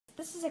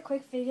This is a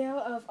quick video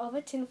of all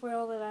the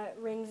tinfoil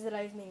rings that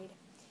I've made.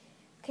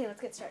 Okay, let's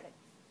get started.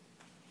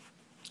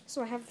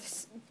 So I have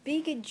this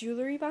big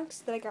jewelry box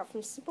that I got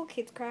from Simple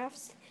Kids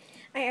Crafts.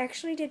 I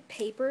actually did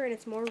paper and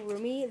it's more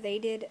roomy. They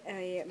did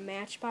a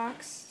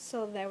matchbox,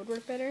 so that would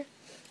work better,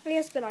 I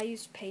guess, but I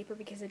used paper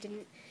because I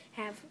didn't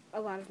have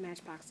a lot of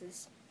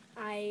matchboxes.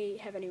 I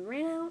have any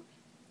ran out,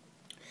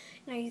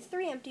 and I used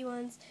 3 empty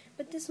ones,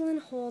 but this one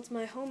holds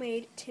my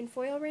homemade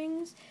tinfoil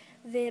rings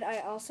that I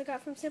also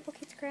got from Simple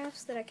Kids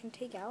Crafts that I can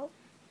take out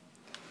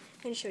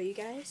and show you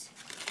guys.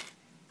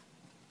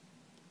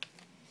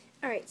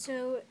 Alright,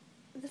 so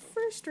the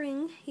first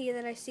ring here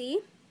that I see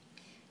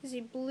is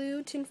a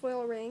blue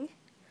tinfoil ring.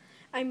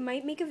 I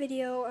might make a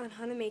video on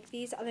how to make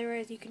these,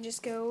 otherwise you can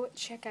just go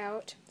check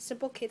out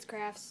Simple Kids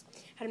Crafts,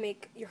 how to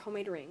make your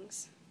homemade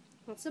rings.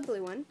 That's the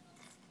blue one.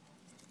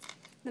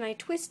 Then I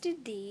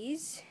twisted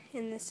these,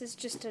 and this is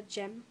just a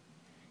gem,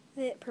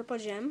 the purple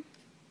gem.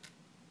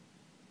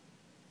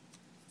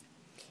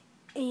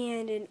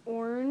 And an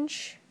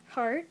orange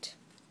heart.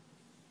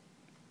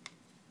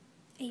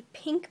 A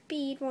pink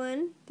bead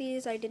one.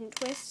 These I didn't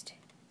twist.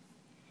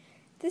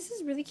 This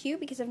is really cute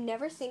because I've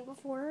never seen it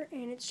before,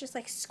 and it's just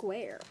like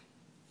square.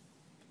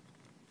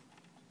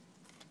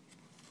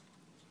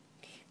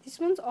 This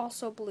one's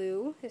also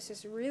blue. This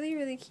is really,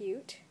 really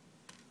cute.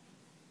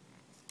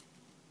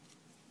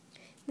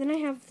 Then I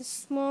have this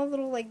small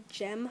little like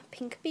gem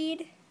pink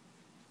bead.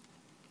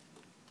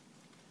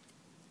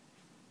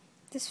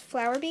 This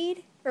flower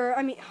bead, or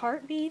I mean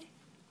heart bead.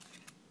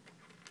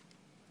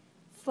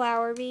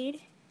 Flower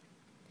bead.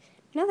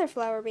 Another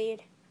flower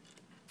bead.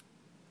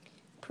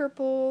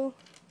 Purple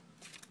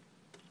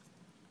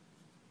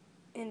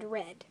and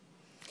red.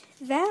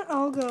 That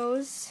all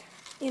goes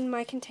in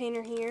my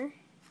container here.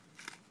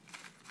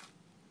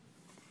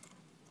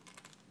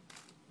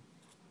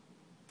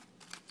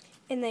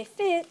 And they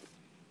fit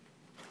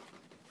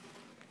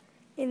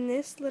in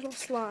this little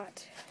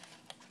slot.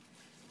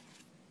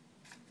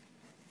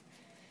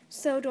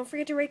 So don't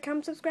forget to rate,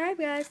 comment, subscribe,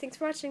 guys. Thanks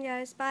for watching,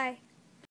 guys. Bye.